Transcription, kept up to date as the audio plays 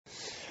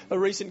A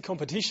recent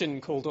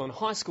competition called on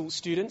high school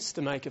students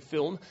to make a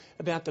film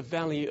about the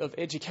value of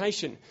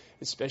education,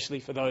 especially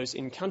for those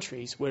in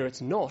countries where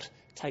it's not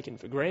taken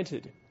for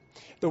granted.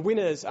 The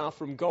winners are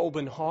from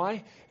Goulburn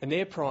High, and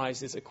their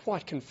prize is a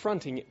quite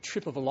confronting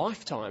trip of a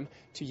lifetime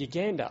to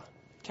Uganda.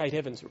 Kate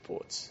Evans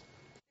reports.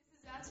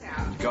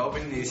 Town.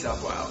 Goulburn, New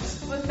South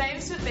Wales. We're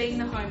famous for being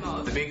the home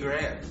of The Big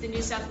Ram. the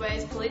New South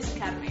Wales Police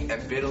Academy.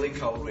 And bitterly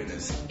cold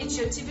winters. It's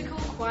your typical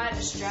quiet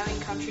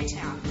Australian country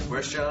town. We're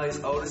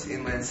Australia's oldest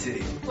inland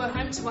city. We're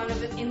home to one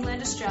of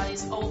inland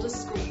Australia's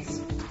oldest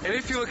schools. And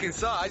if you look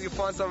inside, you'll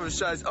find some of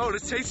Australia's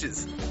oldest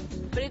teachers.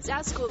 But it's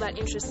our school that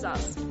interests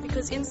us,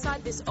 because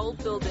inside this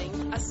old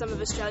building are some of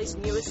Australia's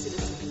newest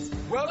citizens.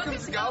 Welcome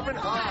to Goulburn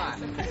High.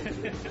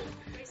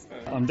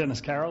 I'm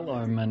Dennis Carroll.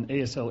 I'm an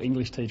ESL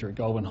English teacher at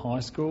Goulburn High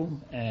School,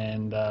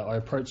 and I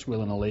approached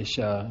Will and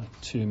Alicia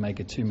to make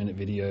a 2-minute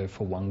video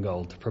for One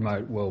Goal to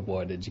promote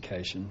worldwide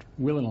education.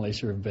 Will and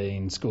Alicia have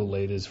been school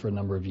leaders for a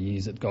number of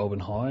years at Goulburn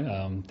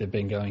High. They've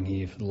been going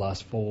here for the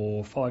last 4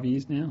 or 5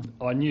 years now.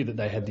 I knew that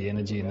they had the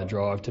energy and the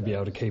drive to be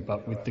able to keep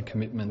up with the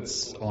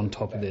commitments on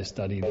top of their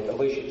study.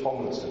 Alicia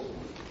Tomlinson,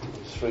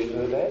 street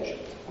her badge.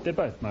 They're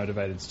both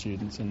motivated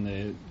students,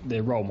 and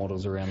they're role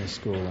models around the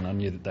school, and I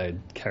knew that they'd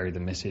carry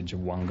the message of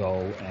One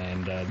Goal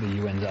and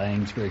the UN's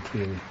aims very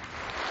clearly.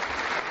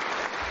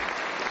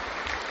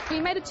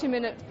 We made a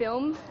 2-minute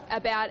film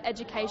about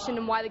education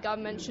and why the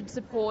government should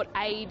support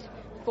aid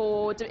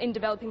in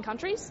developing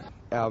countries.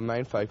 Our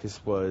main focus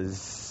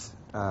was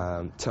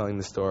telling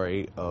the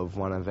story of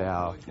one of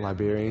our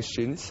Liberian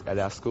students at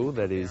our school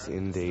that is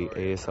in the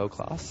ESL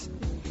class.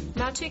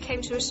 Natu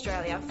came to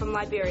Australia from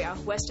Liberia,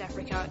 West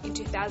Africa, in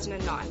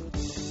 2009.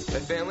 Her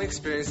family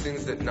experienced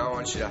things that no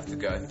one should have to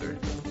go through.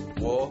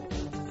 War,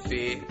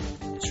 fear,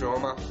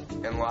 trauma,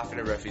 and life in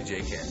a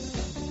refugee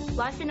camp.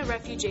 Life in a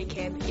refugee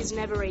camp is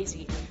never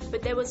easy,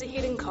 but there was a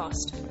hidden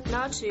cost.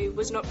 Natu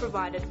was not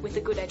provided with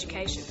a good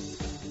education.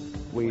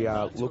 We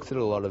looked at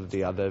a lot of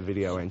the other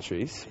video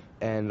entries,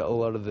 and a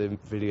lot of the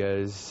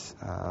videos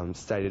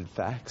stated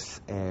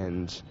facts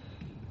and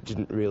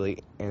didn't really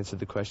answer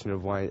the question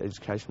of why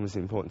education was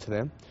important to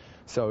them.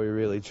 So we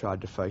really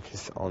tried to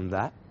focus on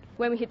that.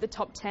 When we hit the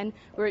top 10,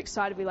 we were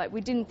excited.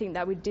 We didn't think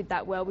that we did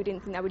that well. We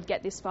didn't think that we'd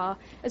get this far.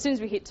 As soon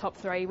as we hit top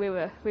 3, we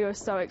were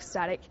so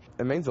ecstatic.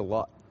 It means a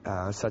lot.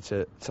 Such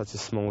a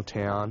small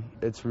town.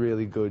 It's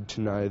really good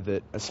to know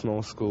that a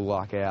small school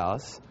like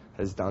ours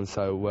has done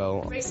so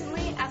well.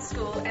 Recently, our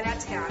school and our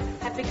town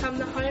have become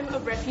the home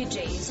of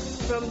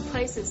refugees from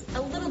places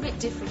a little bit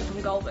different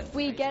from Goulburn.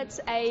 We get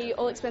a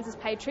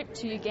all-expenses-paid trip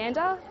to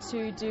Uganda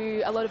to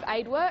do a lot of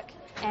aid work,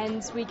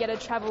 and we get to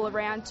travel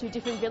around to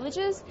different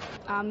villages,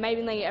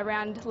 mainly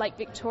around Lake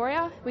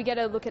Victoria. We get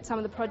to look at some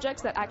of the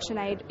projects that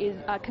ActionAid is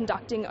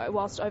conducting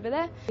whilst over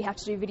there. We have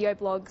to do video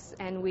blogs,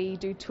 and we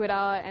do Twitter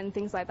and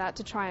things like that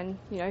to try and,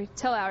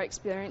 tell our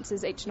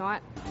experiences each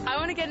night. I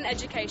want to get an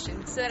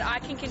education so that I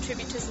can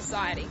contribute to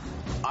society.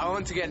 I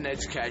want to get an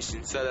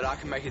education so that I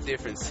can make a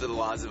difference to the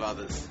lives of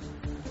others.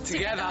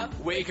 Together,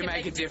 we can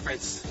make a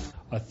difference.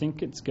 I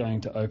think it's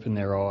going to open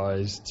their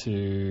eyes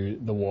to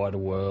the wider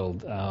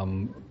world,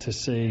 to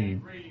see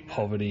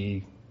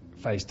poverty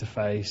face to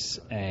face,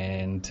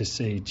 and to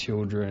see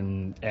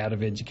children out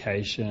of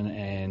education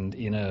and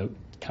in a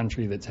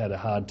country that's had a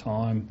hard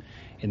time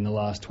in the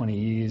last 20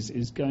 years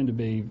is going to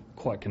be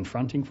quite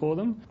confronting for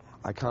them.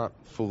 I can't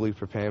fully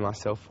prepare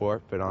myself for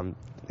it, but I'm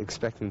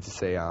expecting to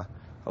see a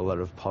lot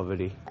of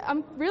poverty.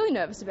 I'm really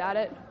nervous about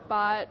it,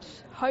 but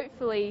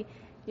hopefully,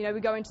 we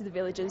go into the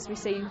villages, we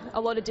see a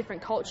lot of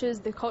different cultures.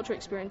 The culture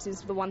experience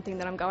is the one thing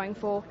that I'm going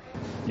for.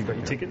 You've got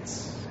your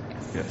tickets?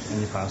 Yes.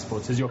 And your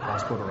passports. Has your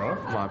passport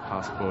arrived? My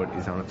passport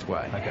is on its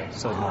way. Okay,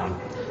 so mine.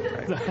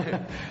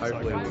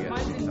 Hopefully we get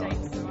Mine's in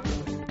dates, so